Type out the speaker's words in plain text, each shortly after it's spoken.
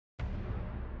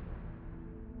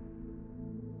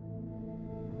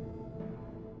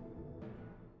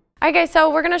Alright guys, so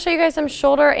we're going to show you guys some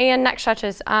shoulder and neck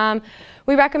stretches.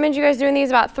 We recommend you guys doing these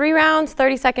about 3 rounds,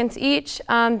 30 seconds each.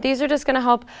 These are just going to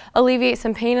help alleviate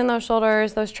some pain in those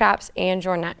shoulders, those traps, and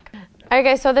your neck. Alright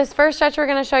guys, so this first stretch we're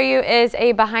going to show you is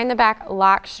a behind the back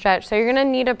lock stretch. So you're going to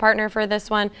need a partner for this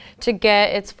one to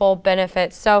get its full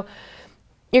benefits. So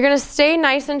you're going to stay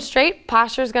nice and straight.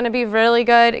 Posture is going to be really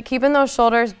good. Keeping those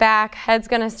shoulders back, head's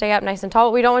going to stay up nice and tall.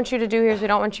 What we don't want you to do here is we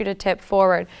don't want you to tip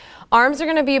forward. Arms are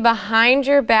going to be behind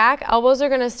your back. Elbows are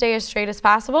going to stay as straight as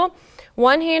possible.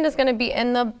 One hand is going to be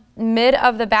in the mid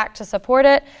of the back to support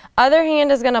it. Other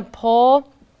hand is going to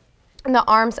pull the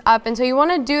arms up, and so you want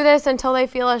to do this until they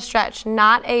feel a stretch,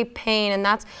 not a pain, and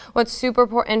that's what's super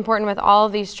important with all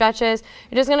of these stretches.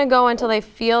 You're just going to go until they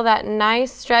feel that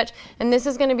nice stretch, and this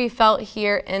is going to be felt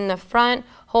here in the front,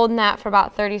 holding that for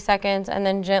about 30 seconds and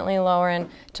then gently lowering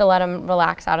to let them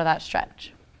relax out of that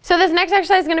stretch. So this next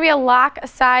exercise is going to be a lock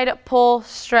side pull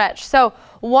stretch. So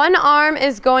one arm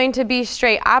is going to be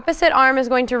straight. Opposite arm is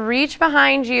going to reach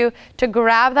behind you to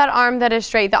grab that arm that is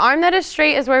straight. The arm that is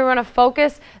straight is where we want to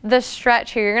focus the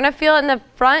stretch here. You're going to feel it in the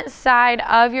front side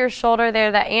of your shoulder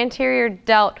there, that anterior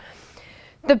delt.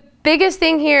 The biggest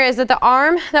thing here is that the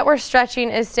arm that we're stretching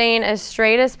is staying as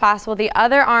straight as possible. The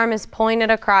other arm is pulling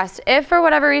it across. If for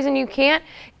whatever reason you can't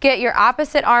get your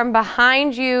opposite arm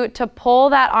behind you to pull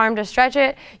that arm to stretch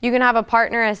it, you can have a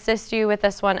partner assist you with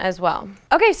this one as well.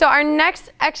 Okay, so our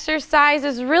next exercise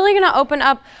is really going to open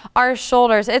up our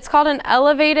shoulders. It's called an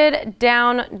elevated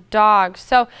down dog.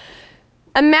 So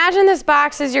imagine this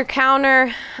box is your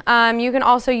counter. You can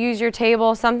also use your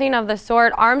table, something of the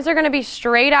sort. Arms are going to be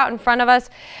straight out in front of us.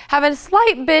 Have a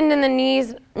slight bend in the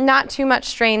knees, not too much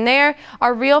strain there.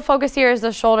 Our real focus here is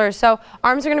the shoulders. So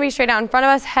arms are going to be straight out in front of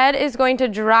us. Head is going to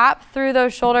drop through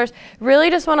those shoulders. Really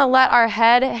just want to let our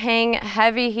head hang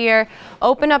heavy here.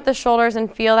 Open up the shoulders and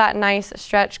feel that nice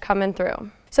stretch coming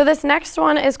through. So this next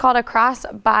one is called a cross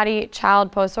body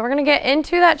child pose. So we're going to get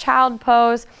into that child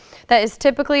pose. That is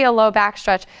typically a low back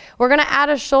stretch. We're going to add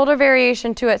a shoulder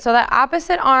variation to it. So that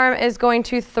opposite arm is going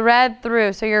to thread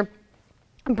through. So you're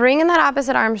bringing that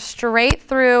opposite arm straight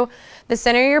through the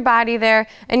center of your body there.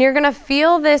 And you're going to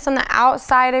feel this on the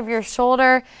outside of your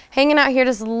shoulder, hanging out here,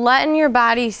 just letting your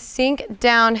body sink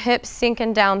down, hips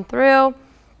sinking down through.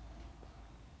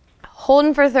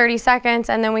 Holding for 30 seconds,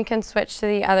 and then we can switch to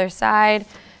the other side,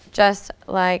 just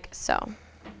like so.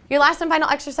 Your last and final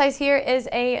exercise here is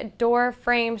a door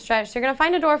frame stretch. So you're going to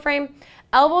find a door frame.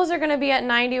 Elbows are going to be at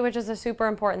 90, which is a super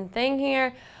important thing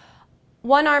here.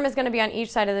 One arm is going to be on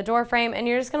each side of the door frame, and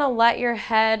you're just going to let your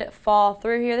head fall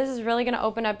through here. This is really going to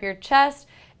open up your chest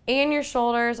and your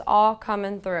shoulders all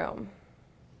coming through.